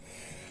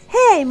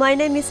Hi, my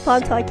name is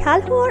Panta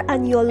Kalhor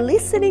and you're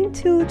listening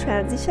to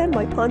Transition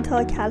by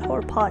Panta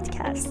Kalhor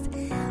podcast.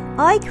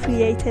 I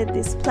created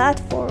this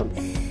platform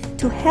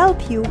to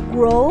help you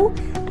grow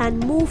and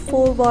move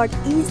forward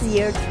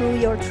easier through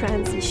your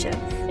transition,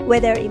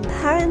 whether in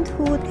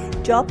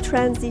parenthood, job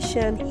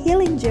transition,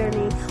 healing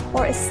journey,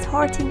 or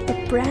starting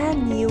a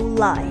brand new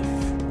life.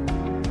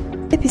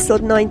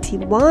 Episode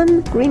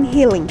 91, Green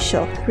Healing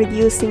Show,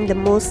 Reducing the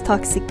Most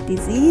Toxic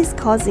Disease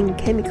Causing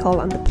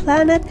Chemical on the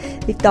Planet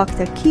with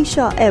Dr.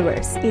 Keisha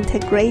Evers,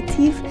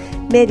 Integrative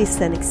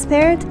Medicine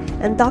Expert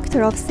and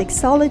Doctor of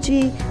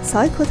Sexology,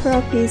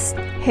 Psychotherapist,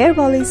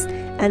 Herbalist,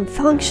 and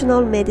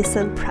Functional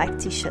Medicine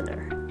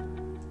Practitioner.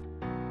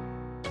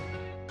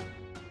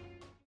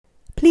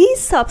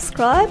 Please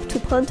subscribe to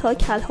Panta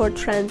Kalhor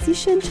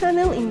Transition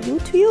channel in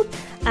YouTube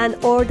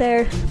and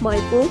order my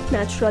book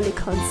Naturally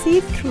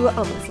Conceived through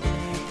Amazon.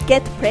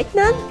 Get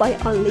pregnant by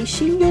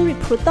unleashing your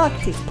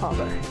reproductive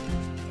power.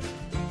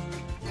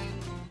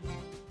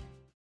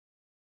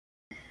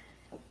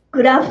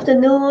 Good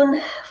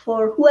afternoon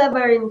for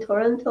whoever in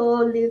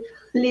Toronto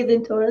live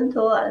in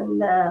Toronto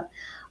and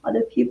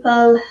other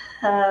people.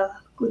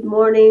 Good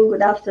morning,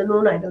 good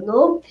afternoon, I don't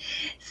know.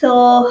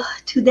 So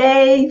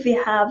today we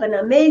have an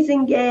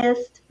amazing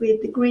guest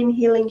with the Green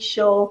Healing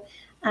Show,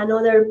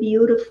 another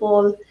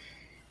beautiful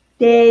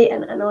day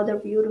and another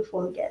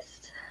beautiful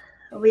guest.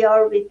 We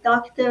are with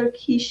Dr.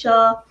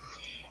 Keisha,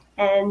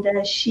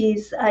 and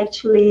she's a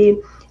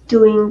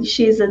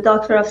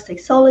doctor of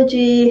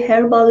sexology,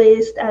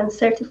 herbalist, and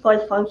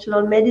certified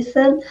functional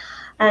medicine,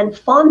 and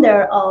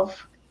founder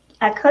of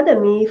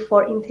Academy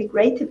for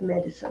Integrative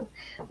Medicine.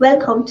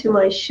 Welcome to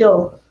my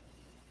show.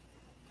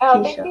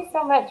 Oh, Keisha. Thank you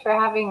so much for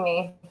having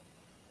me.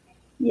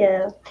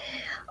 Yeah.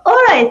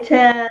 All right.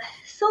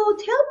 So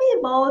tell me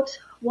about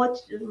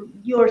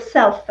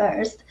yourself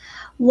first.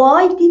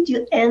 Why did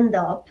you end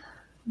up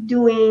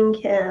doing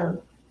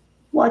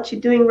what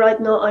you're doing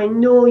right now? I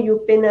know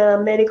you've been a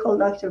medical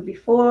doctor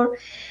before,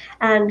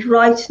 and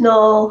right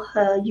now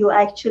you're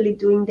actually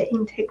doing the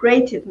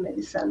integrative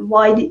medicine.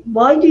 Why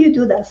do you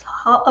do this?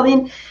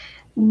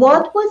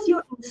 What was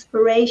your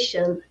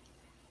inspiration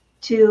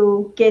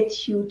to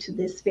get you to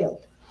this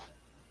field?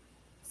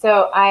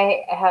 So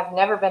I have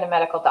never been a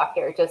medical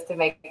doctor, just to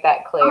make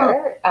that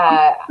clear.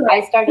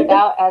 I started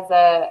out as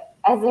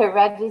a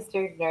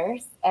registered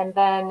nurse, and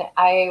then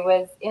I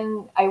worked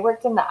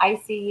in the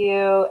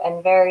ICU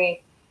and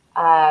very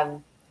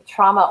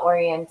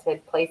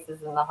trauma-oriented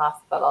places in the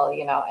hospital,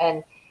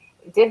 and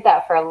did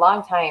that for a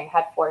long time,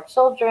 had 4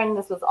 children.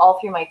 This was all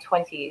through my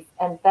 20s.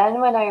 And then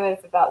when I was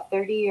about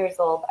 30 years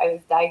old, I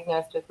was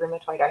diagnosed with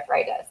rheumatoid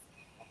arthritis.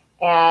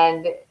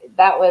 And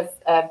that was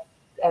a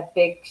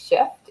big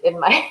shift in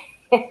my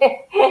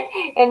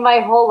in my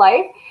whole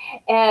life.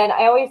 And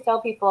I always tell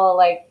people,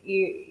 like,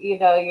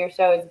 your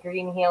show is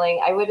Green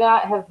Healing. I would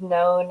not have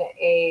known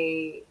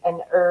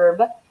an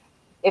herb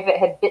if it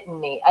had bitten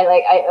me.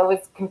 It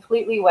was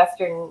completely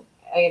Western,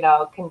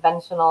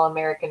 conventional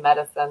American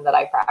medicine that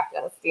I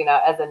practiced,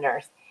 as a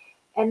nurse.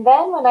 And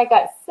then when I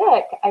got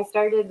sick, I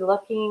started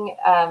looking.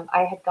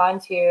 I had gone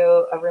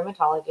to a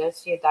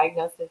rheumatologist. She had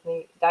diagnosed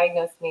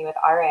me with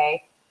RA.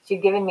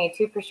 She'd given me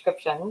 2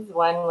 prescriptions.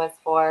 One was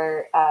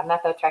for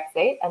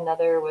methotrexate.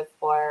 Another was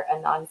for a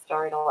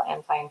non-steroidal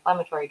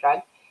anti-inflammatory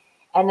drug.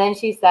 And then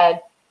she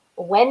said,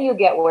 when you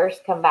get worse,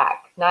 come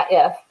back. Not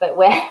if, but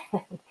when.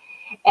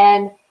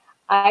 And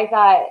I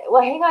thought,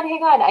 well, hang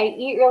on. I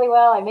eat really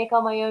well. I make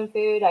all my own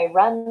food. I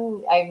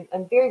run.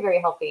 I'm very,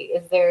 very healthy.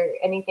 Is there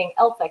anything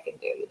else I can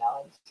do?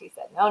 And she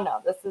said,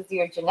 no, this is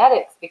your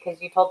genetics, because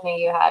you told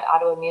me you had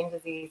autoimmune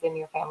disease in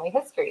your family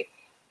history.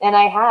 And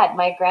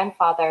my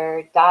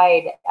grandfather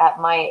died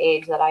at my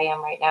age that I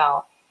am right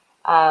now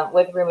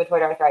with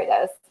rheumatoid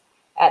arthritis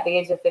at the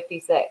age of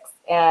 56.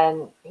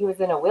 And he was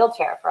in a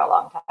wheelchair for a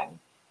long time.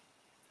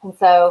 And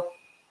so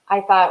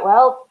I thought,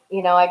 well,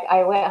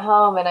 I went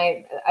home and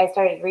I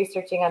started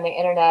researching on the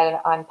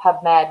internet on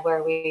PubMed,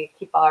 where we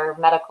keep our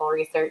medical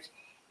research.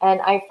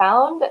 And I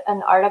found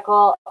an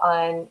article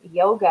on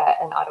yoga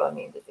and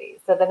autoimmune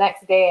disease. So the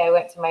next day I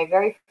went to my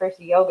very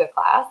first yoga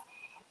class.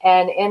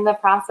 And in the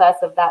process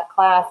of that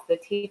class, the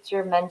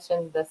teacher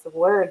mentioned this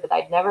word that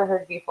I'd never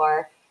heard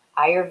before,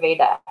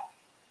 Ayurveda.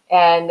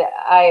 And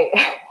I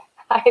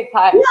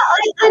thought... Yeah,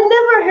 I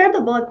never heard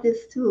about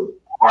this too.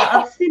 Yeah,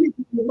 I've seen it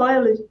in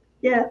biology.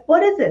 Yeah,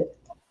 what is it?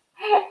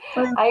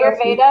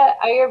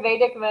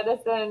 Ayurvedic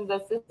medicine,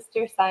 the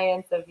sister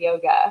science of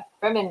yoga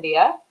from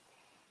India,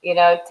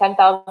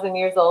 10,000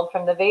 years old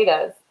from the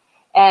Vedas.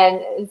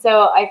 And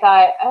so I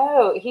thought,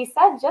 oh, he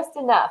said just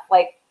enough.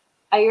 Like,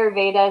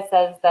 Ayurveda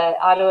says that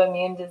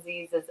autoimmune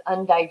disease is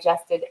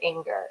undigested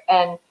anger,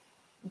 and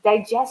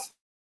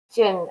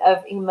digestion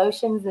of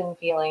emotions and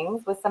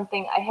feelings was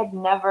something I had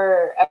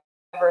never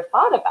ever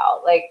thought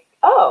about. Like,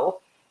 oh,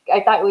 I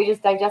thought we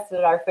just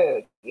digested our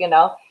food,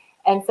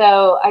 And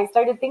so I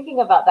started thinking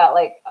about that.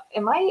 Like,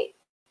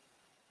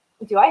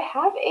 do I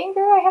have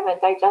anger I haven't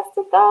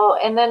digested though?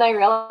 And then I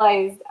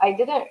realized I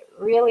didn't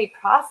really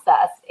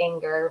process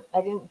anger.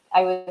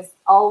 I was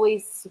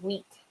always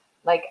sweet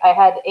Like I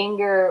had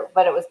anger,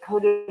 but it was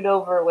coated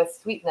over with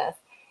sweetness.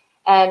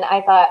 And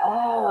I thought,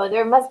 oh,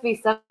 there must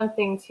be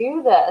something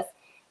to this.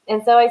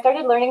 And so I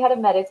started learning how to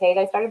meditate.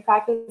 I started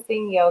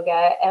practicing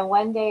yoga. And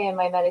one day in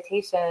my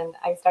meditation,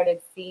 I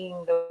started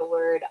seeing the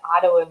word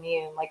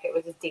autoimmune, like it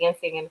was just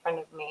dancing in front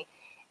of me.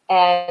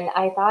 And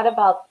I thought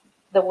about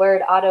the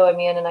word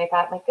autoimmune, and I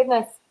thought, my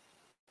goodness,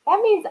 that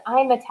means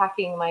I'm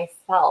attacking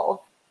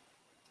myself.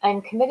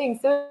 I'm committing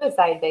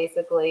suicide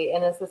basically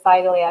in a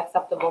societally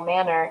acceptable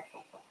manner.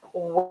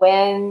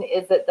 When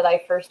is it that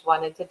I first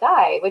wanted to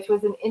die? Which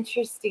was an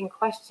interesting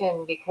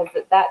question, because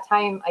at that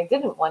time I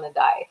didn't want to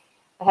die.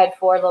 I had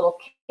 4 little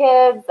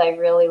kids. I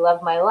really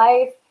loved my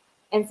life.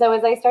 And so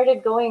as I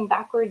started going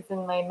backwards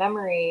in my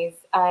memories,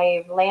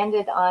 I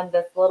landed on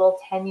this little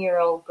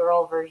 10-year-old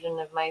girl version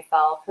of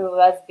myself who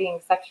was being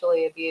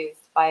sexually abused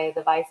by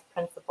the vice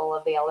principal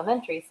of the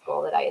elementary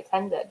school that I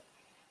attended.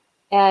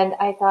 And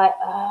I thought,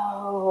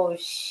 oh,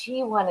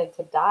 she wanted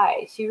to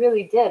die. She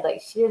really did.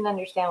 Like, she didn't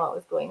understand what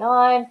was going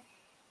on.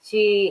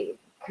 She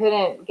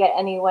couldn't get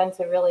anyone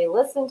to really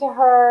listen to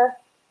her.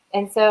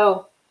 And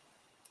so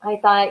I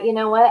thought, you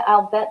know what?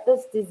 I'll bet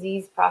this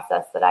disease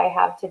process that I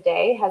have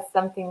today has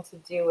something to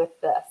do with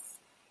this.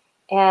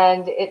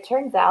 And it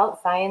turns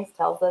out science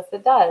tells us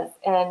it does.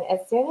 And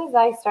as soon as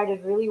I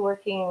started really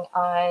working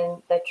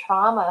on the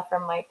trauma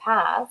from my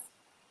past,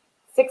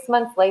 6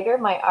 months later,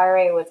 my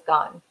RA was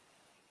gone.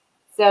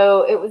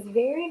 So it was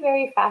very,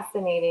 very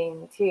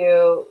fascinating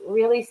to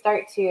really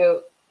start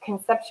to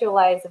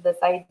conceptualize this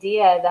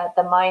idea that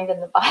the mind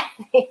and the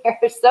body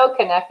are so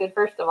connected.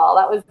 First of all,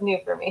 that was new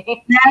for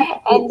me.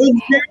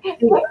 Exactly.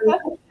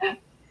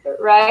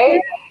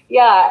 Right?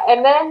 Yeah.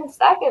 And then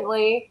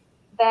secondly,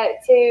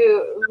 that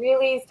to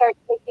really start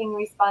taking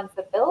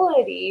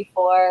responsibility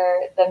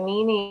for the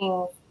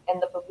meanings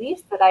and the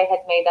beliefs that I had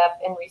made up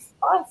in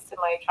response to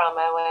my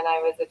trauma when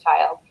I was a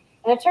child.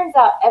 And it turns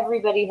out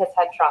everybody has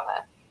had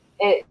trauma.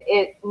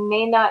 It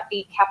may not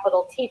be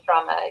capital T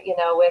trauma, you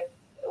know,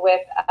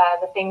 with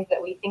the things that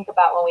we think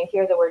about when we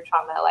hear the word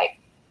trauma, like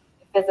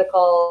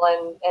physical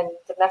and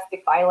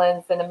domestic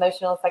violence and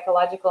emotional,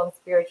 psychological, and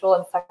spiritual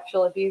and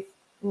sexual abuse,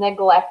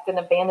 neglect and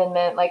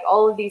abandonment. Like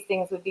all of these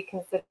things would be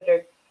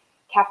considered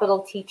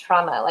capital T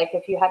trauma. Like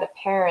if you had a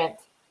parent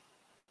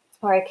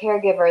or a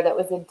caregiver that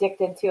was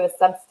addicted to a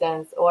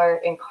substance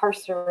or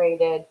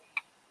incarcerated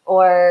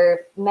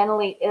or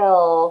mentally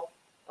ill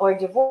or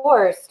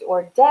divorced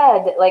or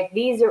dead, like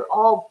these are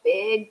all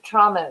big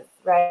traumas,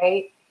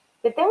 right?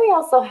 But then we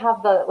also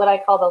have the what I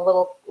call the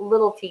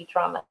little t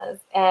traumas.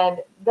 And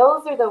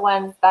those are the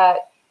ones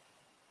that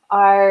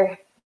are,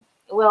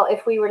 well,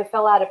 if we were to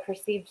fill out a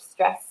perceived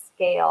stress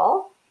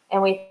scale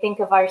and we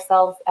think of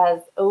ourselves as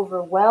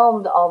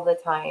overwhelmed all the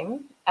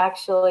time,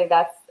 actually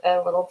that's a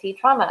little t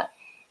trauma.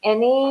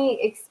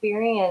 Any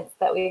experience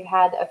that we've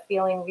had of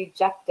feeling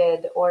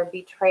rejected or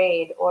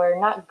betrayed or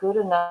not good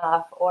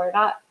enough or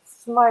not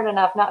smart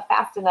enough, not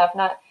fast enough,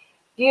 not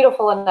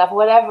beautiful enough,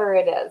 whatever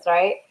it is,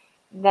 right?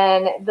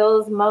 Then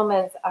those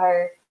moments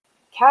are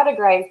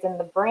categorized in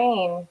the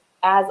brain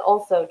as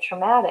also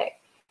traumatic.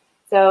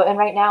 So, and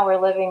right now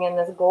we're living in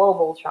this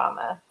global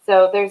trauma.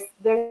 So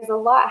there's a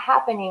lot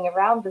happening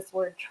around this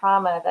word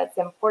trauma that's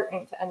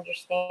important to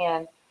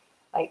understand,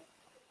 like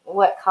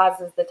what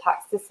causes the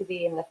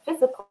toxicity in the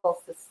physical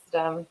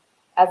system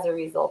as a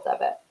result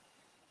of it.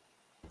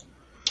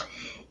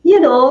 You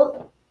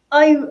know,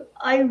 I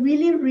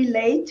really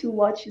relate to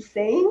what you're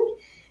saying,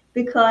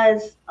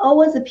 because I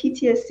was a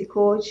PTSD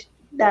coach,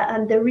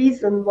 and the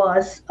reason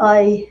was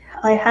I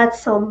had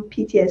some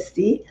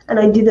PTSD and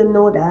I didn't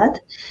know that,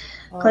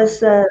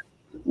 because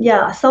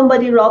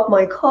somebody robbed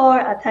my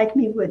car, attacked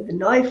me with the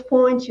knife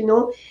point, you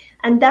know,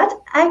 and that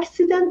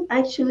accident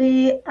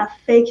actually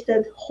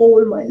affected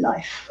whole my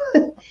life.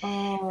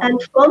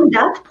 And from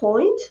that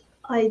point,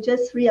 I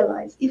just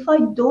realized if I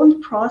don't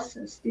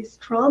process this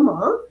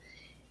trauma,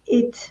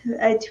 it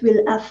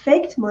will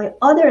affect my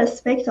other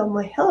aspect of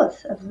my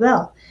health as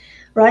well,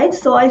 right?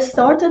 So I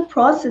started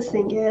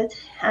processing it,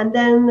 and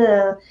then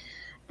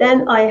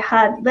when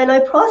I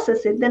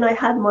processed it, then I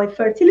had my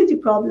fertility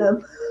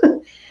problem,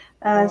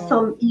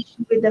 some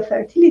issue with the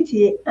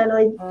fertility, and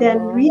I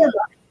then realized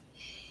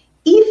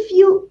if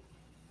you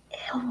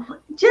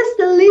just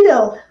a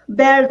little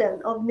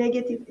burden of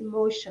negative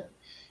emotion,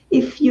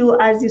 if you,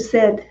 as you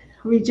said,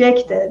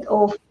 rejected,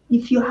 or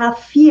if you have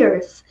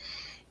fears,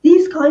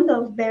 these kind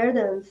of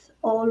burdens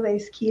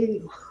always kill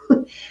you.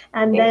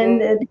 And then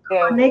the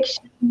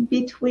connection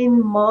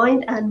between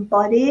mind and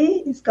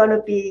body is going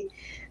to be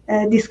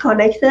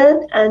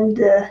disconnected. And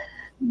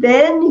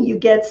then you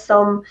get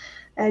some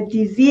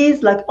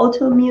disease like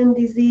autoimmune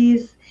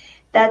disease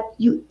that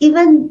you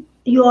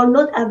are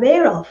not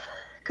aware of,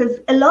 because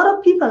a lot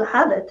of people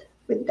have it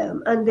with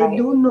them and they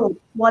don't know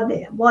why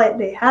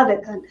they have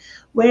it and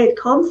where it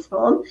comes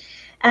from.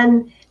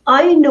 And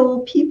I know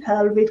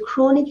people with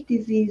chronic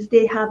disease,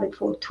 they have it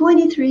for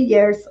 23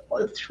 years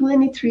or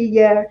 23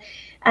 years,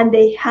 and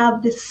they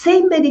have the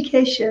same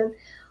medication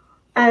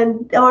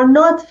and they are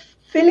not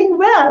feeling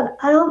well.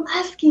 And I'm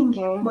asking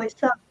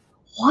myself,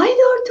 why they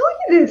are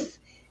doing this?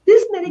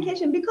 this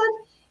medication, because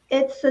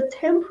it's a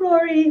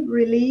temporary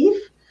relief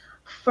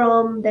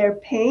from their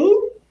pain,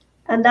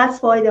 and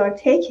that's why they are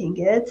taking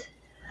it.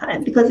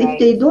 Because if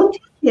they don't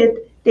take it,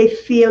 they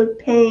feel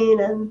pain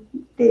and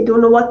they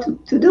don't know what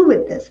to do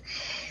with this.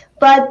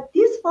 But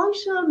this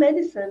functional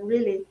medicine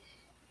really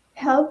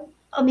help.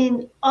 I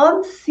mean,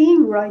 I'm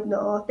seeing right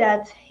now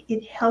that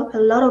it helps a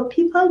lot of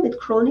people with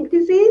chronic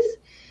disease,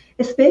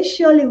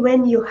 especially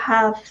when you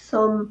have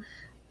some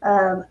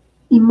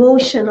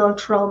emotional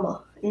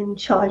trauma in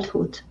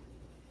childhood.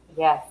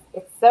 Yes,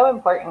 it's so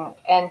important.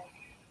 And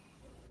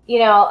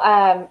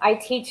I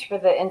teach for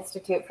the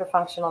Institute for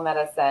Functional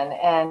Medicine,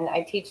 and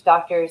I teach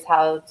doctors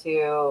how to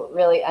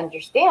really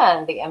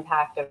understand the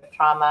impact of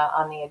trauma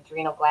on the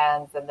adrenal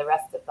glands and the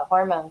rest of the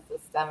hormone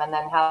system, and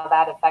then how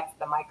that affects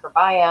the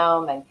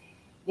microbiome and,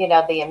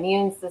 the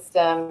immune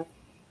system.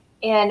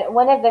 And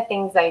one of the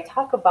things I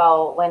talk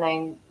about when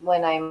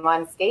I'm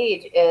on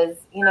stage is,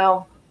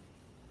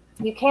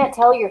 you can't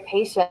tell your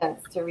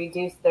patients to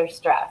reduce their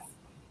stress.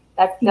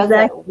 That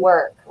doesn't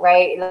work,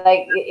 right?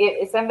 Like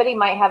if somebody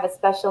might have a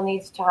special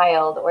needs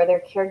child, or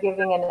they're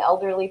caregiving an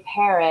elderly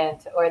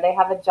parent, or they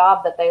have a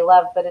job that they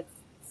love, but it's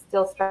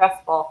still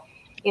stressful.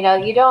 You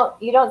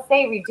don't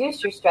say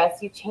reduce your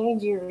stress. You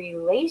change your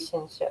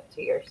relationship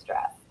to your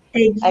stress.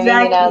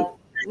 Exactly.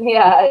 I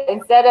mean,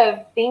 instead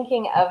of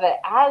thinking of it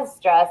as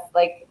stress,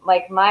 like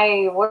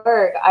my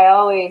work, I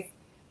always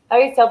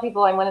tell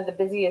people I'm one of the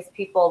busiest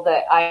people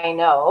that I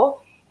know.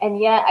 And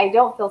yet I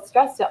don't feel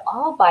stressed at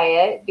all by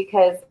it,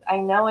 because I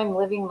know I'm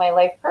living my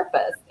life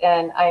purpose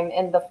and I'm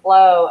in the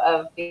flow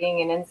of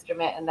being an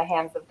instrument in the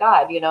hands of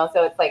God,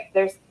 So it's like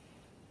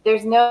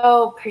there's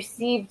no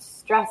perceived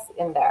stress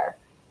in there.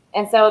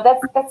 And so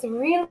that's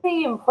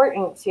really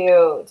important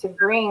to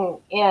bring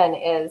in,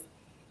 is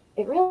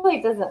it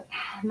really doesn't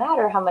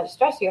matter how much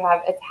stress you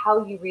have. It's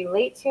how you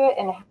relate to it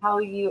and how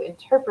you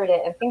interpret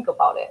it and think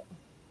about it.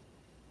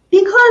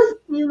 Because,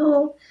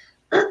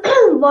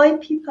 why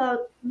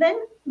people,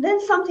 when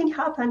something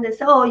happens, they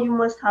say, oh, you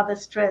must have a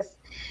stress.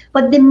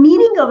 But the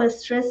meaning of a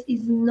stress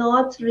is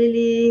not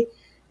really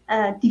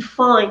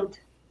defined,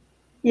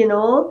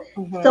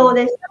 Mm-hmm. So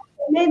they say,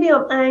 maybe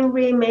I'm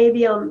angry,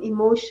 maybe I'm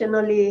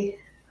emotionally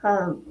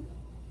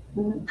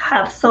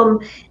have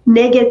some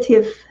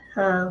negative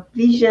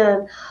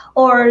vision,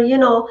 or,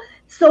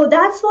 so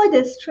that's why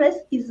the stress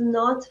is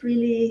not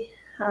really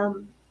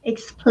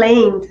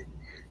explained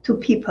to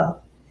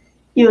people,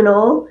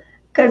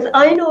 because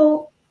I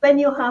know when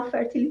you have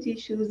fertility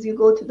issues, you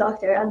go to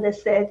doctor and they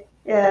said,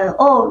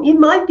 oh, it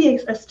might be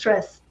a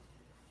stress.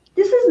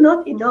 This is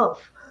not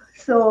enough.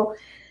 So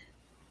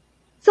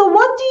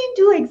what do you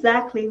do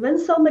exactly when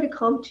somebody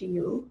comes to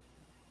you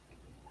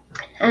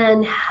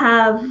and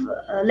have,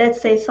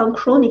 let's say, some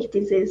chronic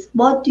disease?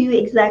 What do you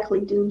exactly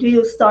do? Do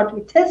you start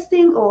with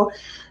testing, or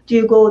do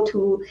you go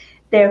to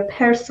their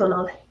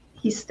personal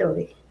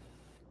history?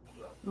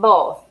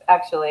 Both,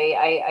 actually.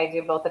 I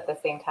do both at the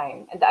same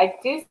time. And I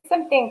do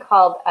something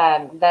called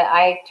that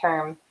I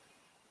term,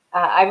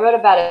 I wrote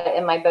about it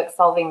in my book,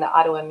 Solving the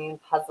Autoimmune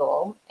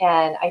Puzzle.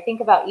 And I think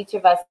about each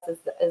of us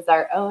as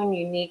our own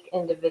unique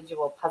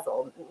individual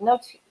puzzle. No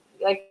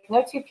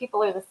two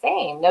people are the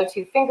same. No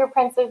two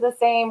fingerprints are the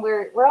same.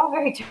 We're all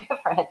very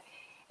different.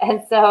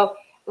 And so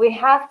we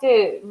have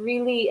to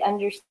really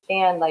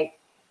understand, like,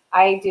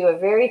 I do a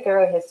very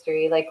thorough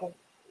history, like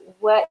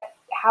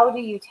how do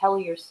you tell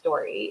your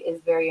story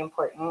is very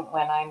important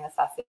when I'm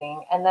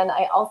assessing. And then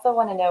I also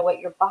want to know what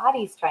your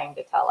body's trying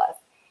to tell us.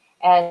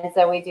 And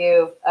so we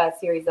do a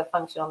series of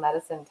functional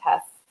medicine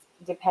tests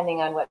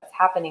depending on what's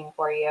happening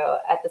for you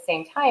at the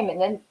same time.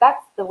 And then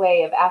that's the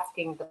way of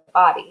asking the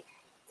body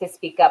to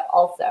speak up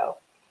also.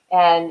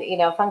 And,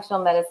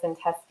 functional medicine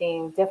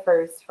testing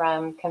differs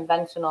from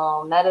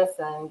conventional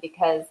medicine,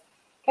 because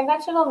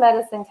conventional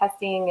medicine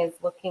testing is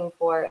looking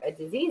for a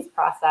disease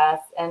process,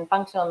 and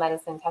functional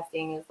medicine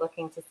testing is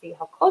looking to see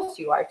how close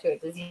you are to a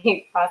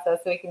disease process,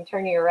 so we can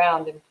turn you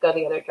around and go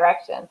the other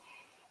direction.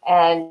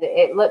 And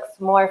it looks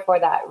more for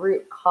that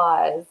root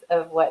cause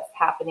of what's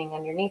happening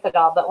underneath it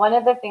all. But one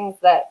of the things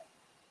that,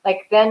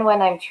 like, then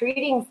when I'm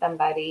treating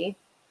somebody,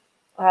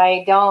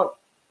 I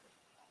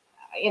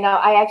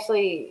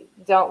actually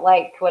don't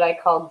like what I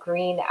call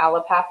green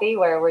allopathy,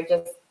 where we're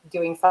just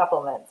doing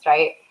supplements,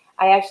 right?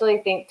 I actually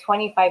think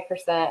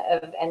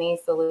 25% of any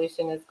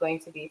solution is going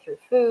to be through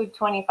food.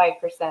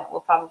 25%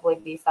 will probably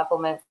be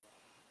supplements.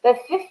 The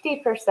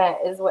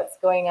 50% is what's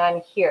going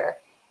on here.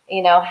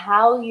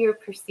 How you're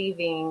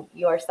perceiving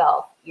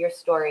yourself, your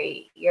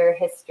story, your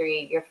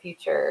history, your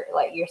future,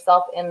 like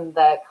yourself in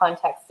the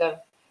context of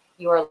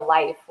your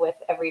life with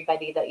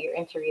everybody that you're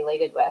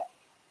interrelated with.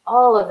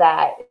 All of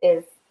that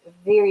is a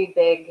very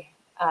big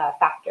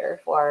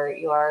factor for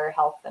your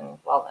health and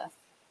wellness.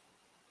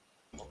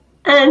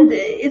 And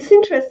it's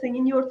interesting,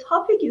 in your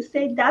topic, you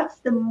say that's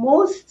the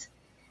most,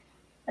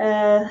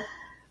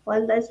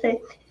 most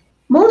toxic.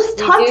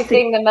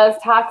 Reducing the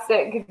most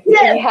toxic,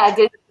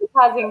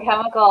 disease-causing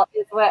chemical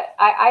is what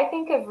I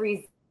think of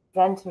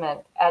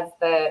resentment as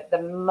the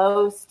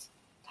most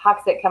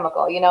toxic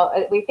chemical.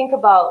 We think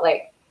about,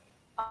 like,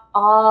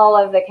 all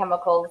of the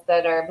chemicals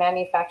that are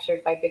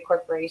manufactured by big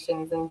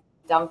corporations and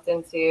dumped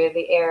into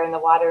the air and the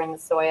water and the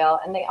soil.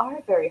 And they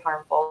are very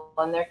harmful,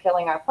 and they're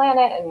killing our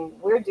planet, and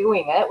we're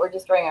doing it. We're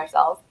destroying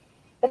ourselves.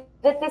 But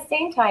at the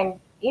same time,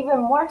 even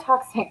more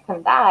toxic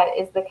than that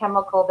is the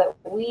chemical that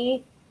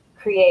we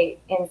create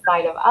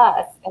inside of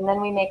us. And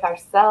then we make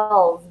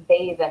ourselves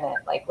bathe in it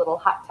like little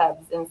hot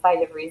tubs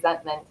inside of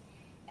resentment.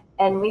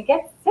 And we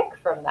get sick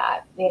from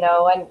that,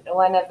 And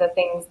one of the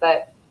things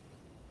that,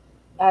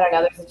 I don't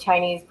know, there's a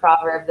Chinese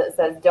proverb that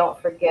says, don't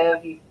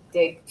forgive, you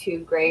dig two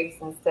graves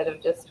instead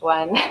of just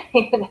one.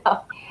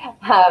 I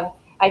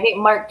think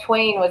Mark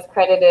Twain was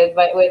credited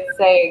with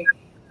saying,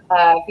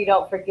 if you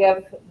don't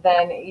forgive,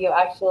 then you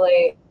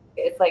actually,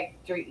 it's like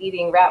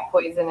eating rat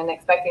poison and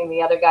expecting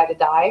the other guy to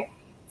die.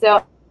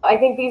 So I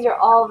think these are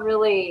all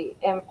really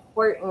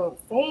important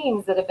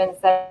sayings that have been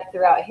said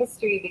throughout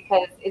history,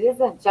 because it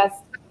isn't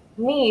just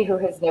me who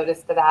has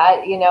noticed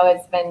that.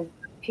 It's been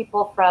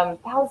people from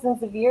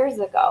thousands of years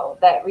ago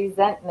that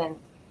resentment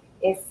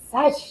is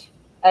such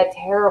a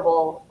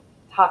terrible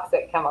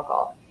toxic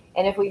chemical.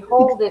 And if we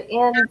hold it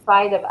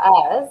inside of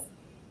us,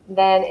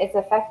 then it's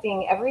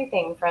affecting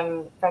everything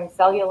from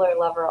cellular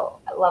level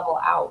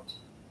out.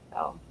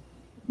 So.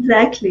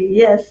 Exactly,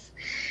 yes.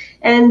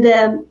 And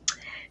I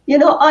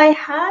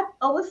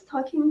was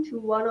talking to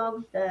one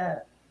of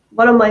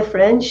my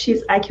friends.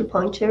 She's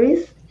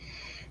acupuncturist,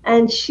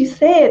 and she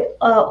said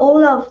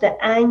all of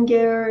the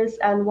angers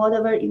and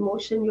whatever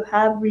emotion you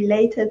have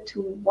related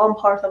to one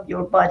part of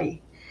your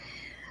body.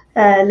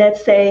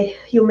 Let's say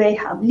you may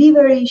have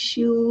liver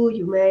issue,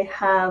 you may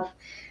have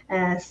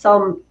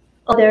some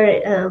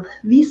other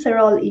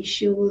visceral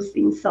issues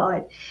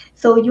inside.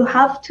 So you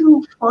have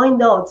to find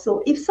out.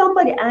 So if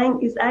somebody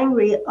is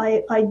angry,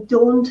 I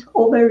don't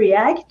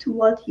overreact to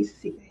what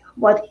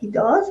he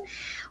does.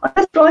 I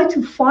just try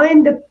to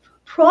find the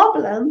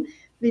problem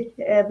with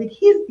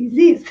his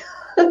disease.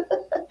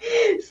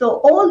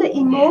 So all the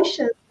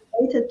emotions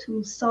related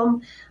to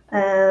something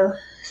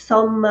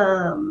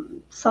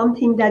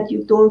that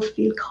you don't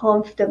feel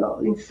comfortable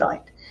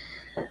inside.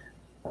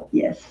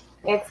 Yes.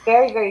 It's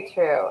very, very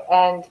true.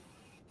 And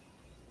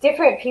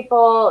different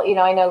people,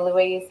 I know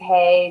Louise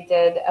Hay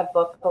did a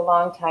book a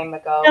long time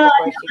ago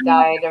before she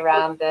died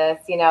around this.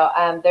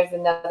 There's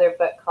another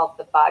book called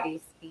The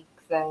Body Speaks.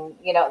 And,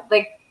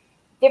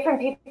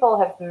 different people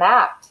have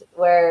mapped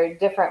where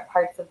different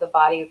parts of the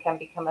body can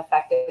become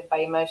affected by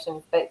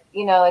emotions. But,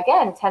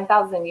 again,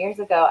 10,000 years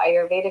ago,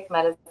 Ayurvedic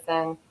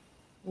medicine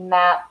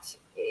mapped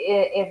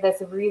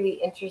this really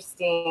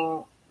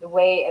interesting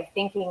way of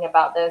thinking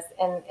about this,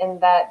 in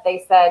that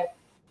they said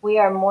we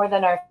are more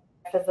than our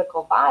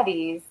physical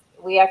bodies.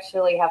 We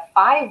actually have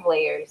 5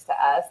 layers to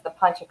us, the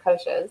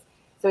panchakoshas.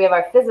 So we have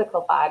our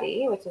physical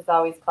body, which is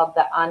always called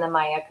the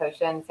Annamaya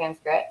kosha in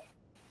Sanskrit.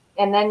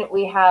 And then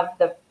we have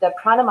the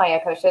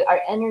Pranamaya kosha,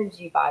 our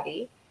energy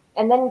body.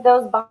 And then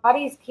those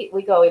bodies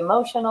we go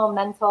emotional,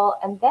 mental,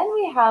 and then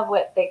we have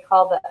what they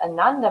call the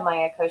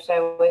Anandamaya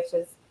kosha, which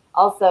is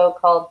also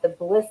called the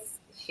bliss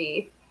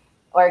sheath,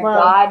 or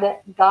wow.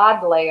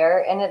 God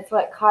layer. And it's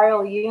what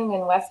Carl Jung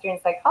in Western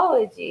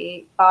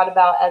psychology thought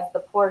about as the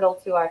portal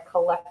to our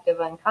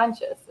collective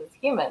unconscious as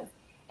humans,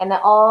 and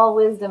that all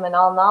wisdom and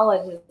all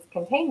knowledge is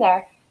contained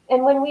there.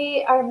 And when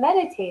we are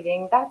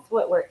meditating, that's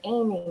what we're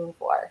aiming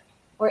for.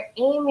 We're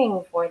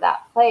aiming for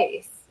that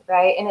place,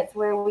 right? And it's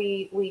where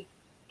we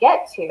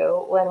get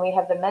to when we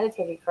have been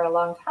meditating for a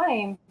long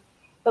time,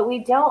 but we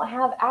don't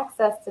have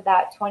access to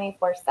that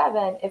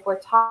 24/7 if we're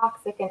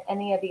toxic in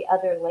any of the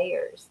other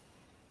layers.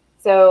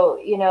 So,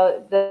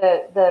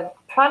 the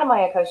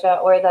Pranamaya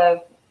kosha, or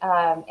the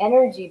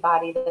energy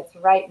body that's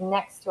right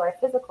next to our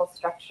physical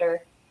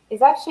structure,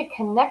 is actually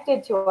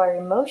connected to our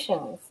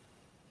emotions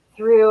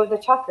through the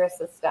chakra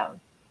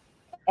system.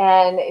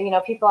 And,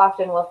 people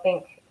often will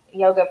think,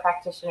 yoga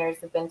practitioners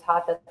have been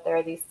taught that there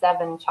are these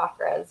 7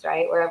 chakras,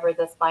 right? Wherever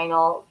the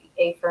spinal,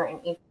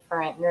 afferent and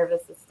efferent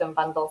nervous system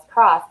bundles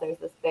cross, there's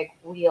this big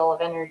wheel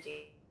of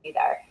energy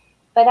there.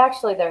 But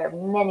actually, there are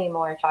many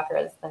more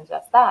chakras than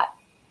just that.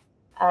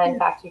 In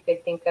fact, you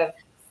could think of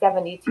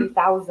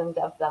 72,000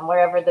 of them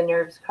wherever the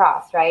nerves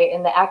cross, right?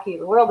 In the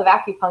world of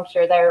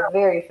acupuncture, they're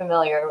very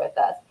familiar with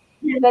this.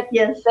 But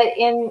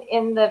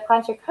in the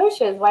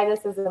panchakoshas, why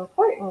this is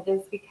important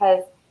is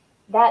because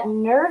that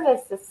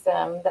nervous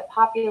system that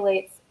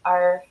populates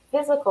our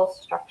physical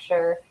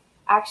structure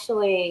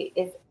actually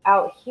is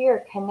out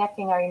here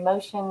connecting our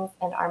emotions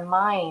and our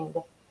mind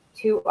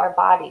to our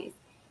bodies.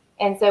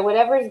 And so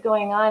whatever is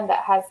going on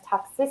that has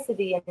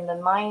toxicity in the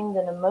mind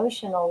and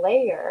emotional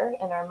layer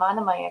in our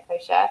Manamaya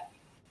kosha,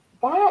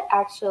 that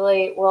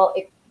actually will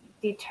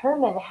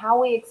determine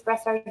how we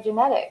express our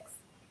genetics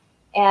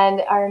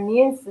and our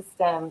immune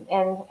system,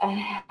 and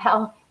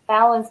how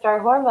balanced our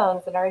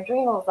hormones and our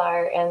adrenals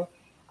are, and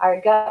our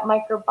gut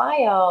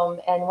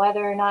microbiome, and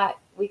whether or not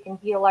we can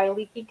heal our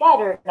leaky gut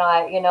or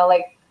not.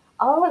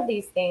 All of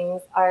these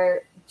things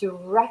are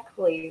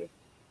directly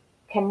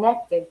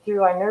connected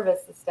through our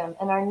nervous system.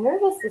 And our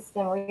nervous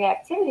system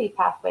reactivity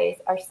pathways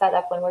are set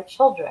up when we're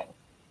children,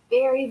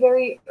 very,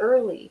 very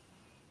early.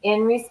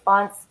 in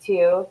response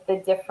to the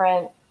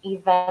different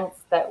events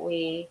that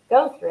we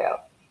go through.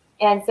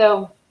 And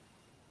so,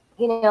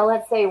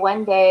 let's say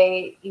one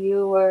day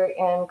you were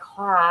in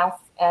class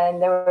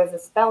and there was a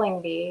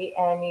spelling bee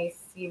and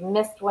you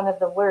missed one of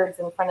the words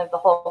in front of the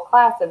whole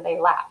class and they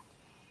laughed.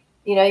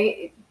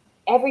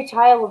 Every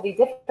child will be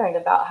different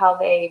about how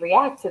they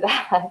react to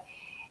that.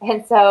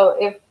 And so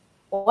if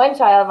one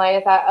child might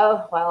have thought,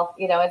 oh, well,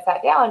 and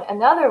sat down,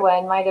 another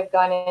one might have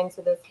gone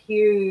into this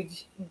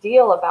huge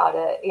deal about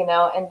it,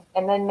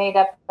 and then made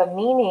up a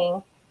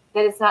meaning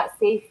that it's not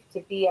safe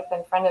to be up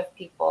in front of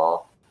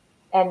people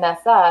and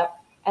mess up.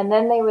 And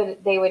then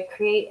they would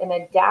create an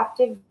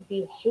adaptive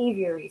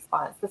behavior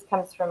response. This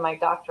comes from my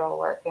doctoral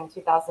work in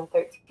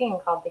 2013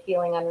 called the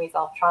Healing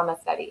Unresolved Trauma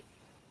Study.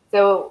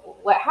 So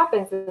what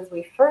happens is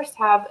we first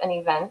have an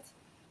event,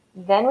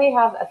 then we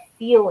have a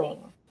feeling,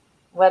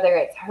 whether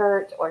it's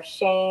hurt or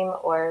shame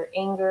or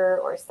anger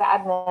or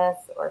sadness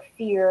or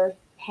fear,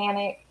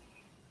 panic,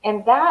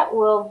 and that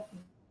will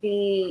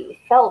be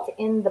felt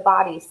in the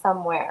body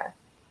somewhere.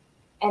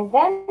 And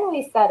then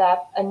we set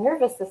up a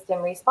nervous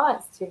system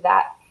response to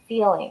that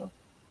feeling.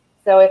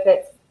 So if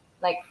it's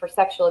like for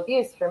sexual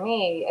abuse, for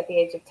me at the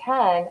age of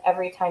 10,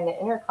 every time the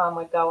intercom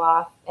would go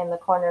off in the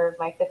corner of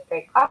my 5th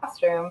grade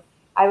classroom,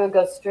 I would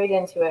go straight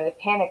into a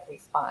panic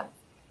response.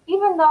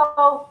 Even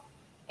though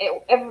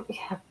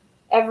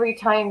every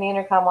time the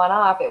intercom went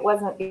off, it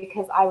wasn't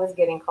because I was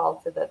getting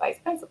called to the vice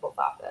principal's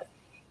office.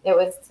 It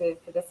was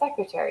for the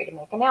secretary to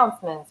make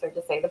announcements or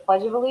to say the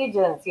Pledge of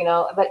Allegiance,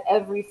 but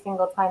every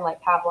single time,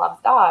 like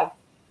Pavlov's dog,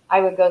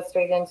 I would go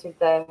straight into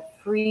the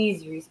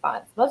freeze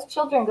response. Most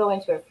children go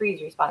into a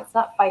freeze response,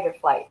 not fight or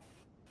flight,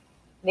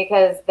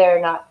 because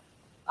they're not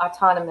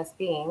autonomous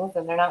beings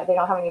and they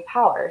don't have any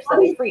power, so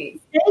they freeze.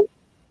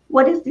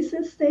 What is this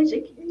stage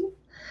again?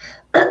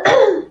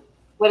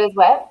 What is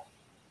what?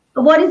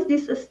 What is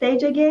this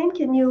stage again?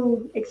 Can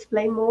you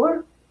explain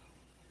more?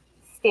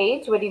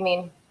 Stage? What do you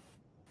mean?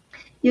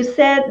 You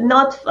said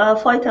not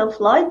fight and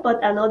flight,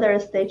 but another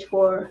stage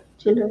for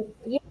children.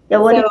 Yeah.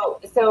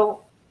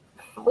 So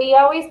we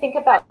always think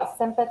about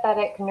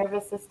sympathetic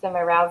nervous system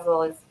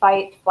arousal as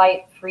fight,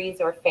 flight, freeze,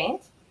 or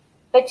faint.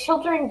 But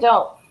children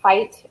don't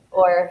fight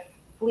or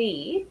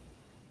flee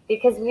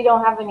because we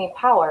don't have any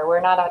power. We're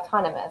not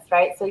autonomous,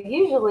 right? So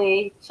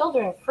usually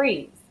children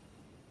freeze.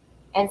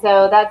 And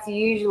so that's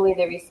usually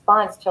the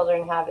response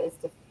children have is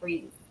to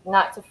freeze,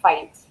 not to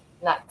fight,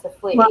 not to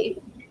flee. Well,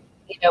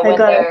 when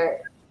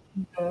they're...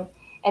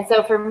 And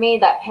so for me,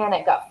 that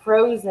panic got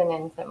frozen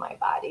into my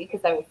body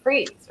because I would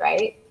freeze,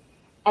 right?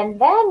 And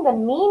then the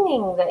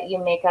meaning that you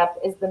make up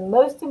is the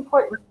most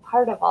important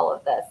part of all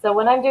of this. So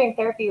when I'm doing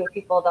therapy with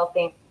people, they'll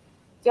think,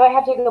 do I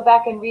have to go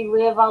back and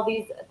relive all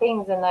these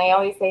things? And I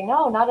always say,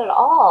 no, not at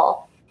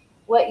all.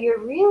 What you're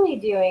really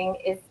doing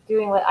is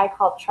doing what I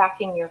call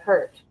tracking your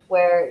hurt,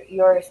 where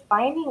you're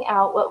finding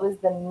out what was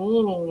the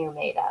meaning you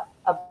made up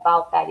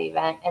about that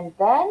event. And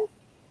then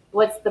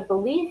what's the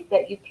belief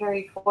that you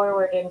carry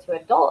forward into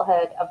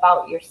adulthood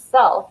about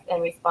yourself in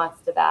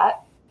response to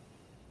that?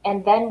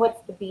 And then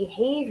what's the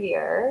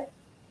behavior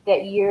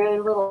that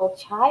your little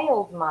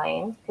child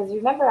mind, because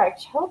remember our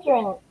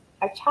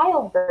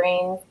child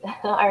brains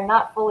are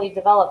not fully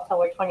developed till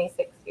we're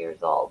 26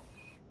 years old.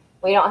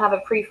 We don't have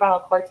a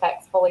prefrontal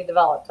cortex fully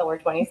developed till we're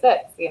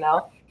 26,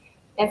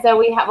 And so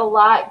we have a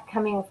lot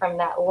coming from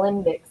that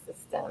limbic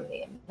system,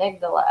 the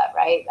amygdala,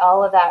 right?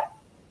 All of that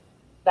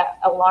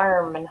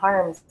alarm and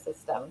harm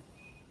system.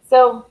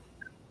 So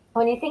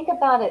when you think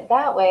about it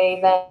that way,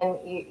 then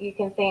you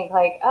can think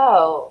like,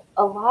 oh,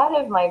 a lot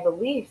of my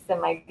beliefs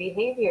and my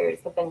behaviors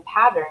have been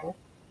patterned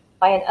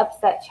by an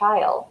upset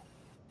child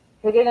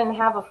who didn't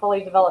have a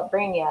fully developed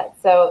brain yet.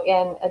 So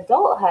in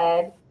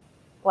adulthood,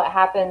 what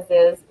happens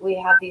is we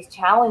have these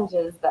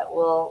challenges that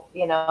will,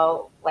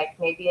 like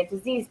maybe a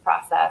disease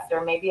process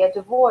or maybe a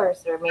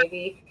divorce or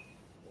maybe,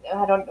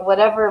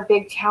 whatever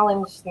big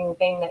challenging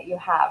thing that you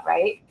have,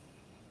 right?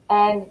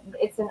 And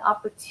it's an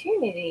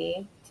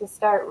opportunity to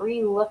start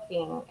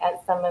re-looking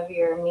at some of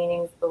your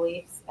meanings,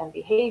 beliefs, and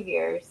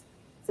behaviors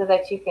so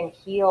that you can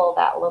heal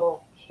that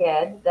little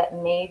kid that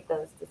made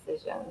those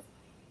decisions.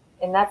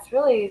 And that's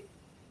the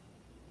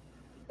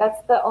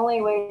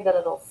only way that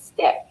it'll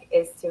stick,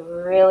 is to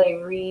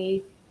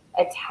really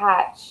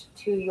reattach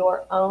to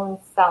your own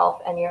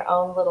self and your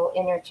own little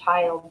inner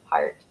child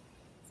part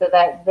so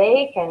that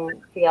they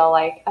can feel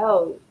like,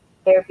 oh,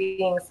 they're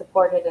being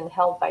supported and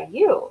held by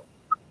you.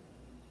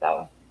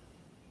 So,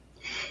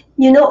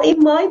 in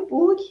my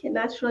book,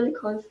 Naturally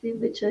Conceived,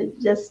 which I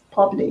just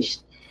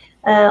published,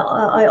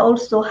 I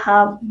also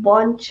have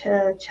one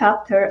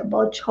chapter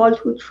about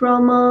childhood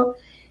trauma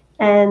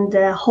and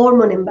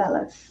hormone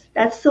imbalance.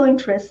 That's so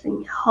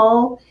interesting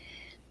how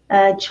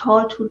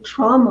childhood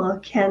trauma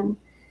can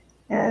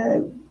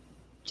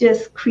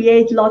just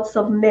create lots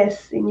of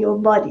mess in your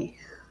body.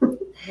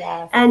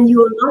 yes. And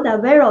you're not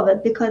aware of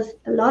it because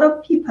a lot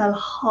of people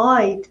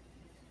hide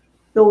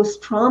those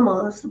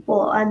traumas,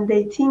 and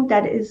they think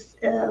that is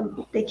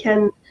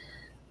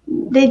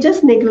they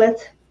just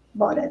neglect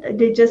about it.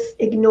 They just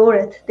ignore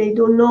it. They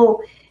don't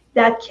know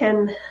that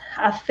can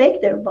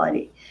affect their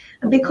body.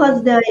 And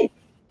because they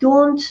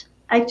don't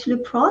actually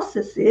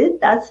process it,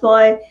 that's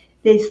why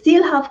they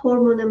still have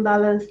hormone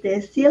imbalance,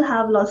 they still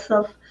have lots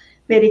of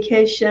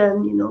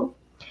medication,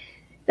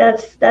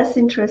 That's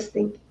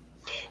interesting.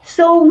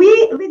 So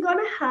we're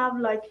gonna have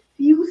like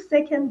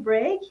few-second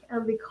break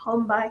and we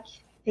come back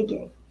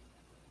again.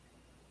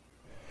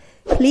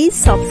 Please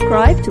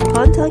subscribe to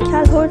Panta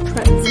Kalhor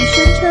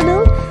Transition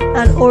channel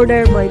and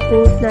order my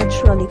book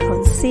Naturally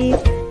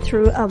Conceived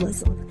through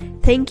Amazon.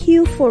 Thank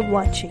you for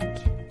watching.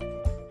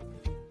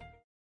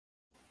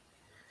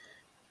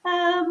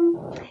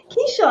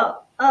 Keisha,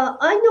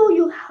 I know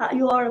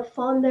you are a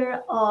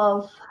founder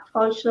of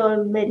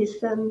Functional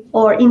Medicine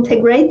or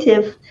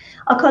Integrative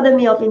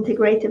Academy of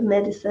Integrative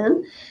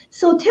Medicine.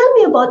 So tell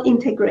me about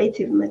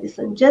integrative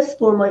medicine, just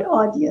for my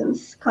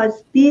audience,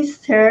 because this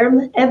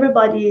term,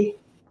 everybody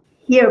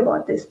hear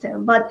about this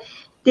term, but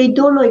they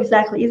don't know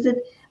exactly. Is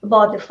it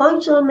about the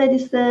functional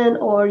medicine,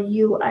 or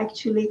you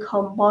actually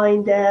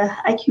combine the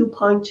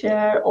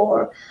acupuncture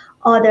or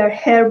other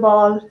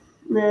herbal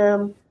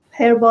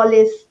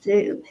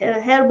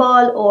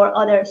or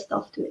other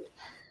stuff to it?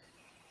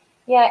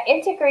 Yeah,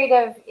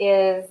 integrative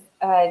is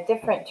a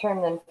different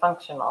term than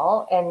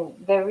functional. And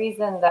the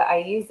reason that I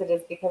use it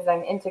is because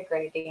I'm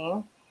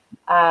integrating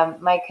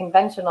my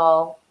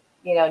conventional,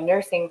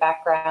 nursing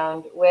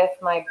background with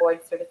my board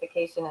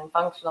certification in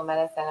functional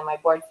medicine and my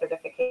board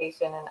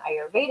certification in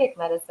Ayurvedic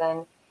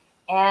medicine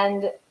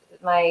and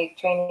my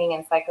training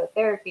in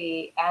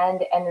psychotherapy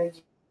and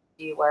energy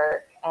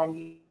work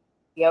and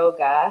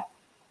yoga.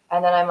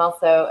 And then I'm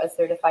also a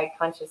certified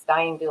conscious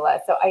dying doula.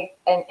 So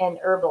and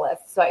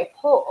herbalist. So I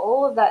pull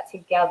all of that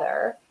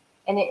together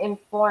and it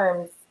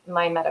informs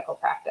my medical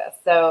practice.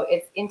 So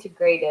it's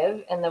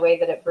integrative in the way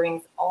that it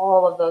brings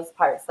all of those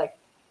parts, like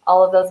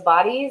all of those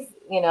bodies,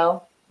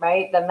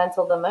 right? The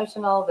mental, the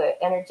emotional, the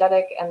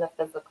energetic, and the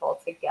physical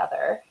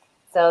together,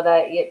 so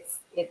that it's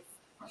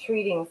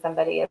treating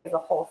somebody as a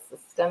whole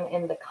system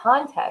in the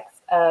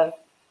context of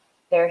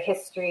their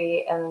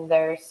history and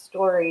their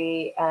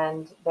story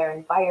and their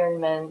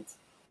environment,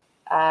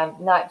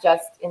 not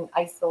just in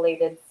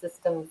isolated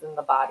systems in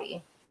the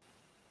body.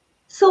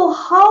 So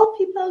how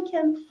people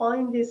can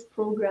find this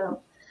program?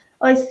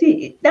 I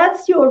see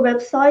that's your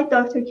website,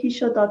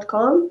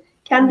 drkeisha.com.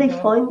 Can they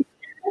find it?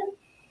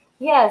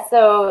 Yeah,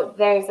 so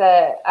there's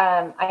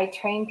I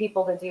train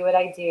people to do what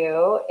I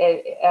do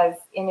as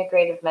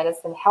integrative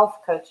medicine health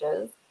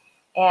coaches.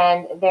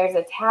 And there's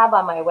a tab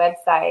on my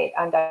website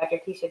on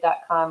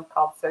drkeisha.com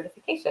called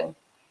certification.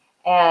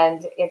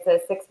 And it's a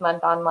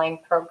 6-month online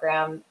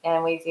program.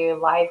 And we do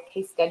live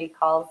case study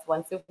calls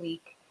once a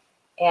week.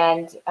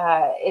 And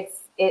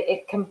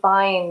it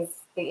combines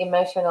the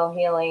emotional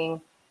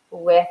healing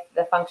with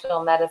the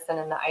functional medicine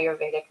and the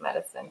Ayurvedic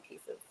medicine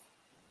pieces.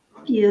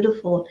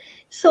 Beautiful.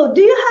 So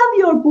do you have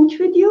your book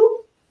with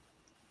you?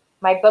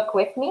 My book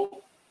with me?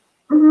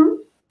 Mm-hmm.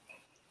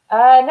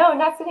 No,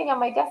 not sitting on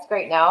my desk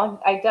right now.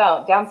 I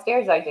don't.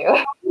 Downstairs I do.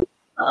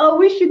 I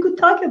wish you could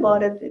talk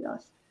about it with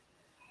us.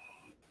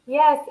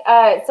 Yes.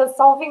 So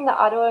solving the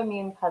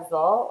autoimmune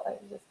puzzle.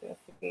 I'm just going to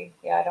see.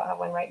 Yeah, I don't have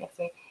one right next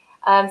to me.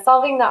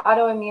 Solving the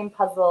autoimmune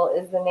puzzle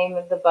is the name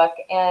of the book,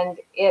 and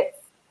it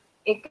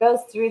goes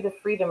through the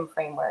freedom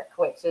framework,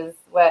 which is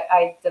what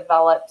I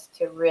developed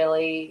to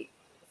really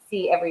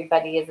see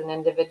everybody as an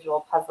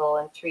individual puzzle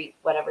and treat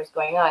whatever's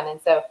going on. And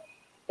so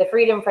the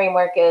freedom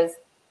framework is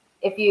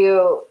if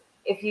you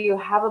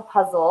have a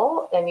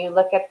puzzle and you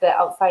look at the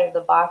outside of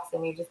the box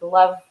and you just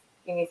love,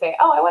 and you say,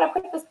 oh, I want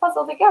to put this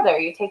puzzle together.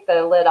 You take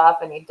the lid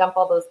off and you dump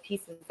all those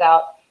pieces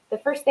out. The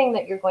first thing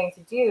that you're going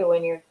to do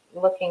when you're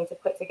looking to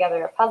put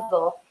together a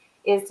puzzle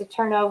is to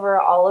turn over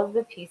all of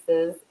the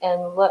pieces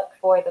and look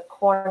for the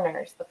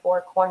corners, the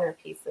 4 corner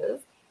pieces,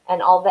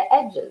 and all the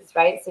edges,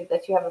 right? So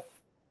that you have a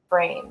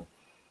frame.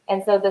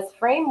 And so this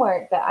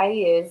framework that I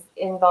use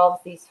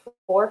involves these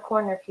 4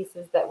 corner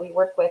pieces that we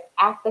work with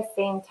at the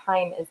same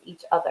time as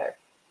each other.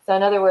 So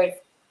in other words,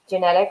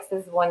 genetics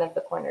is one of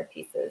the corner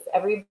pieces.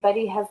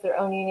 Everybody has their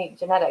own unique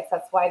genetics.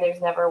 That's why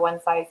there's never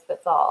one size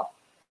fits all.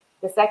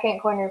 The second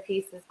corner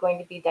piece is going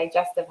to be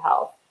digestive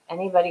health.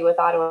 Anybody with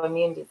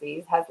autoimmune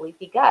disease has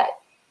leaky gut.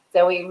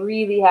 So we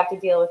really have to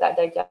deal with that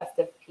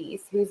digestive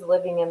piece. Who's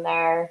living in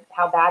there?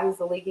 How bad is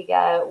the leaky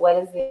gut? What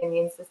is the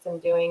immune system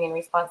doing in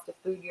response to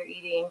food you're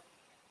eating?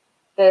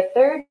 The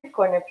third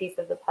corner piece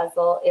of the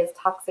puzzle is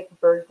toxic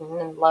burden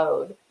and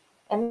load.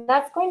 And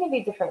that's going to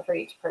be different for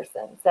each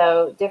person.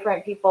 So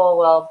different people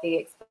will be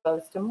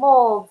exposed to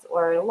molds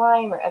or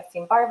Lyme or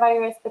Epstein-Barr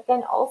virus, but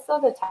then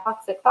also the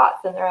toxic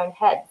thoughts in their own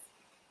heads.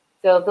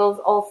 So those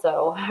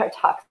also are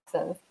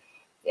toxins.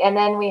 And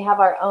then we have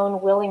our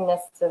own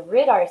willingness to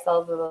rid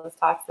ourselves of those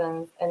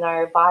toxins and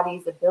our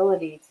body's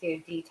ability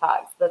to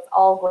detox. That's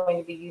all going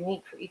to be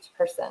unique for each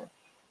person.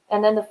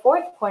 And then the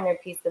fourth corner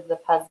piece of the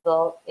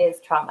puzzle is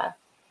trauma.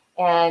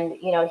 And,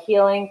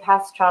 healing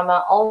past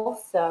trauma,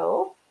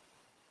 also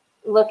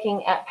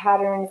looking at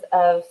patterns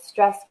of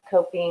stress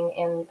coping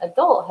in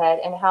adulthood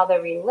and how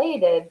they're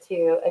related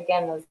to,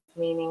 again, those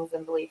meanings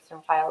and beliefs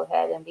from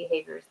childhood and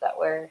behaviors that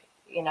were,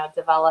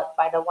 developed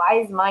by the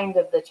wise mind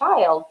of the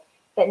child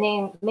that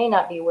may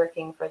not be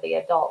working for the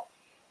adult.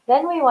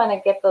 Then we want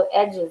to get the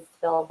edges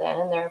filled in,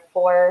 and there are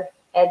 4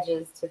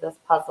 edges to this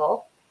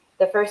puzzle.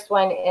 The first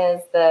one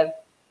is the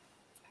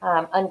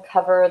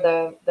uncover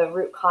the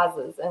root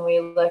causes, and we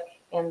look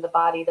in the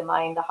body, the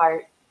mind, the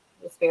heart,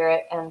 the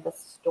spirit, and the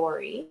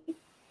story.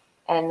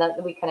 And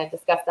we kind of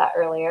discussed that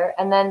earlier.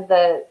 And then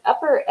the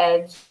upper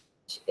edge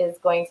is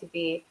going to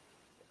be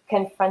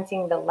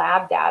confronting the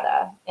lab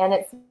data. And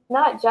it's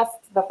not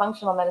just the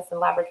functional medicine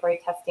laboratory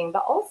testing,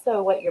 but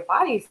also what your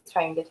body's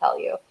trying to tell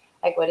you.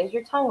 Like, what does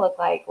your tongue look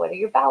like? What do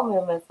your bowel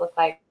movements look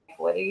like?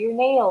 What do your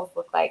nails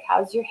look like?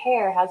 How's your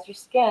hair? How's your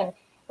skin?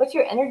 What's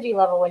your energy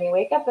level when you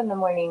wake up in the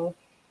morning?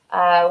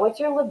 What's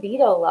your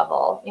libido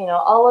level?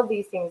 All of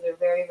these things are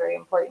very, very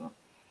important.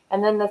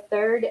 And then the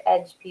third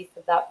edge piece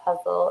of that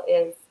puzzle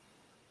is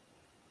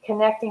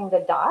connecting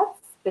the dots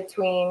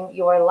between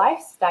your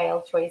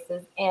lifestyle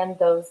choices and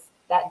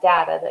that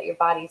data that your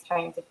body's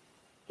trying to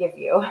give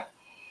you.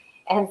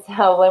 And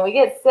so when we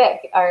get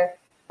sick, our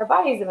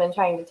bodies have been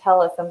trying to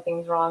tell us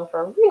something's wrong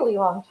for a really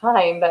long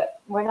time, but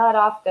we're not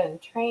often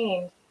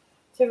trained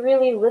to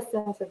really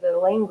listen to the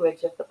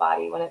language of the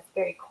body when it's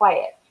very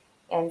quiet.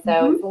 And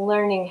so it's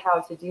learning how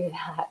to do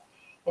that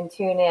and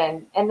tune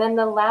in. And then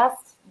the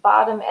last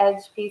bottom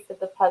edge piece of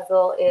the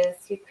puzzle is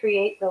to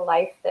create the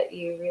life that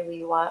you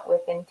really want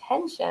with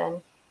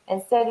intention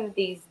instead of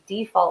these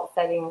default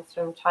settings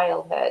from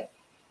childhood.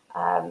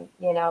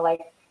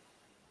 Like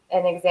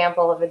an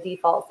example of a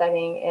default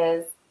setting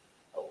is,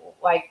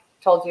 like,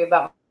 told you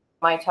about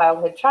my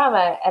childhood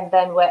trauma, and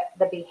then what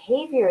the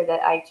behavior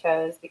that I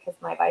chose because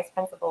my vice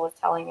principal was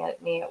telling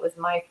me it was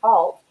my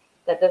fault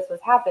that this was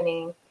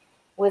happening,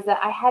 was that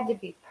I had to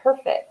be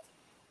perfect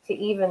to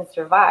even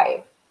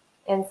survive.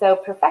 And so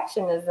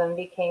perfectionism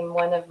became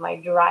one of my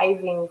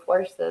driving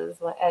forces,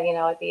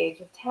 at the age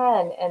of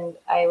 10, and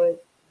I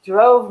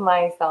drove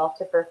myself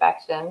to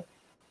perfection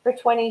for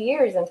 20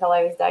 years until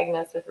I was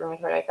diagnosed with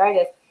rheumatoid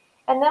arthritis.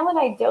 And then when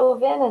I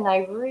dove in and I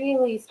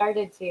really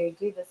started to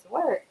do this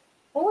work,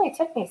 it only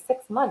took me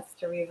 6 months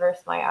to reverse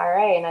my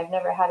RA, and I've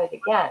never had it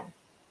again,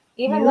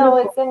 even though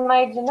it's in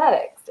my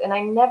genetics, and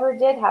I never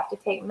did have to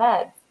take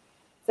meds.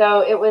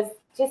 So it was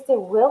just a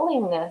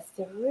willingness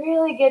to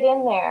really get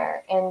in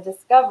there and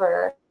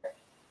discover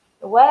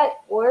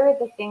what were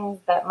the things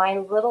that my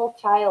little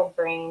child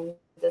brain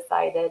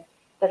decided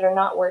that are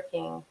not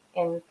working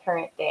in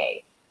current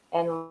day,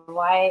 and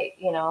why,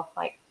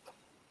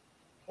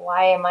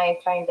 why am I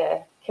trying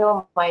to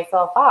kill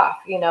myself off,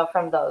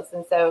 from those?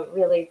 And so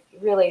really,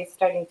 really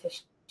starting to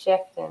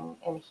shift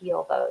and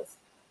heal those.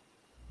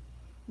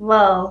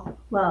 Wow.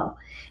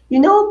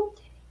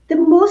 The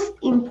most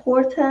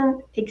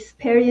important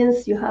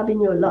experience you have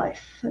in your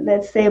life,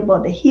 let's say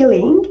about the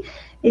healing,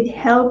 it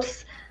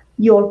helps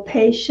your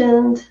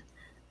patient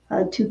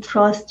to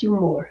trust you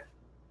more.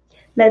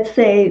 Let's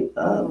say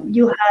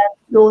you had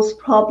those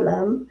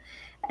problems,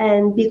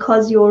 and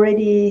because you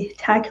already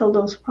tackled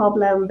those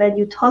problems, when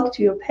you talk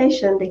to your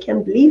patient, they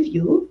can believe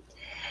you.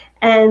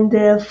 And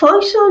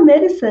functional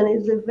medicine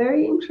is a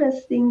very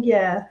interesting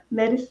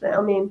medicine.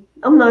 I mean,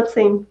 I'm not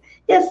saying,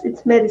 yes,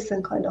 it's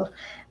medicine kind of.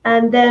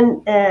 And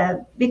then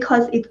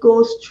because it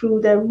goes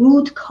through the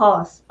root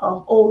cause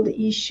of all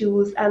the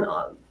issues and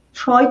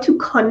try to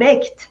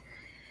connect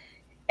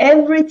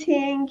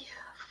everything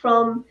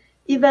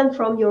even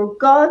from your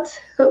gut,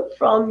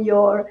 from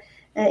your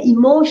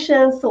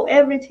emotions, so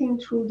everything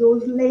through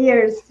those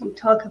layers you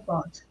talk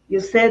about. You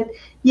said,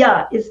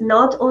 it's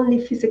not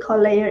only physical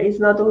layer, it's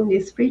not only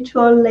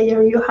spiritual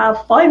layer, you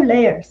have 5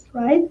 layers,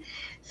 right?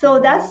 So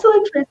that's so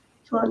interesting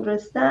to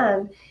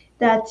understand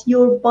that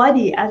your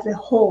body as a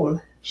whole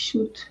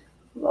should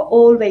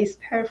always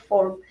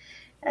perform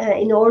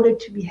in order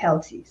to be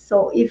healthy.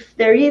 So if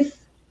there is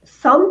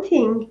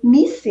something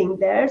missing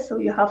there, so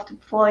you have to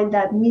find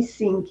that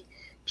missing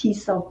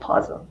piece of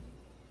puzzle.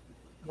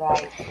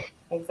 Right.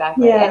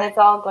 Exactly. Yeah. And it's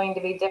all going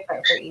to be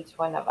different for each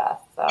one of us.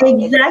 So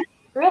exactly.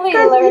 It's really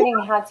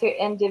learning how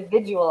to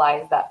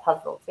individualize that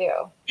puzzle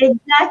too.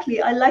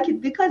 Exactly. I like it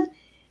because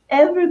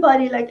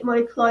everybody, like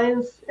my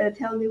clients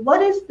tell me,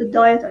 what is the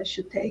diet I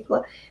should take?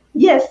 Well,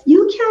 yes,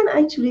 you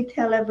can actually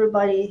tell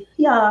everybody,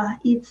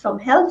 eat some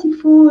healthy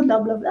food, blah,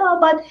 blah, blah.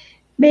 But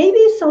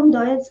maybe some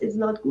diets is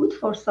not good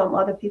for some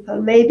other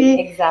people.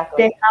 Maybe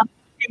they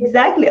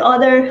have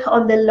other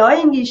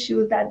underlying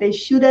issues that they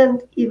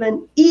shouldn't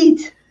even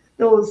eat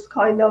those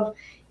kind of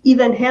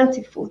even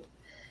healthy food.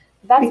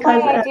 That's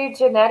why I do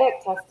genetic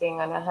testing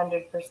on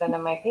 100%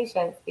 of my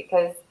patients,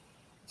 because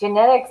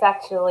genetics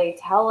actually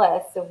tell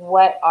us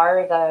what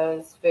are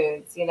those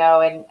foods, and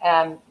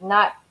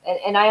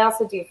I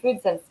also do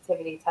food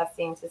sensitivity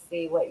testing to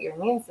see what your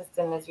immune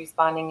system is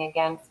responding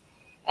against.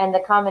 And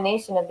the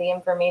combination of the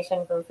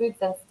information from food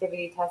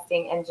sensitivity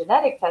testing and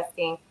genetic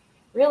testing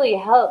really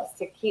helps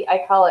to keep,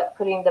 I call it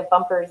putting the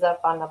bumpers up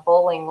on the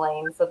bowling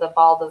lane so the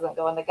ball doesn't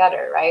go in the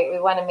gutter, right? We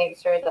want to make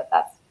sure that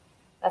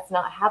that's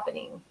not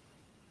happening.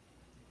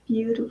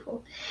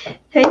 Beautiful.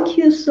 Thank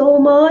you so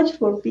much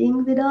for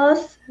being with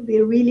us. We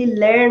really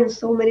learned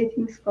so many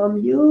things from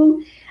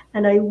you,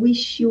 and I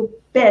wish you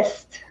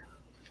best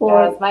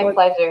Yeah, for it's my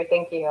pleasure.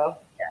 Thank you.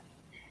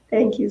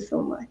 thank you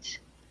so much.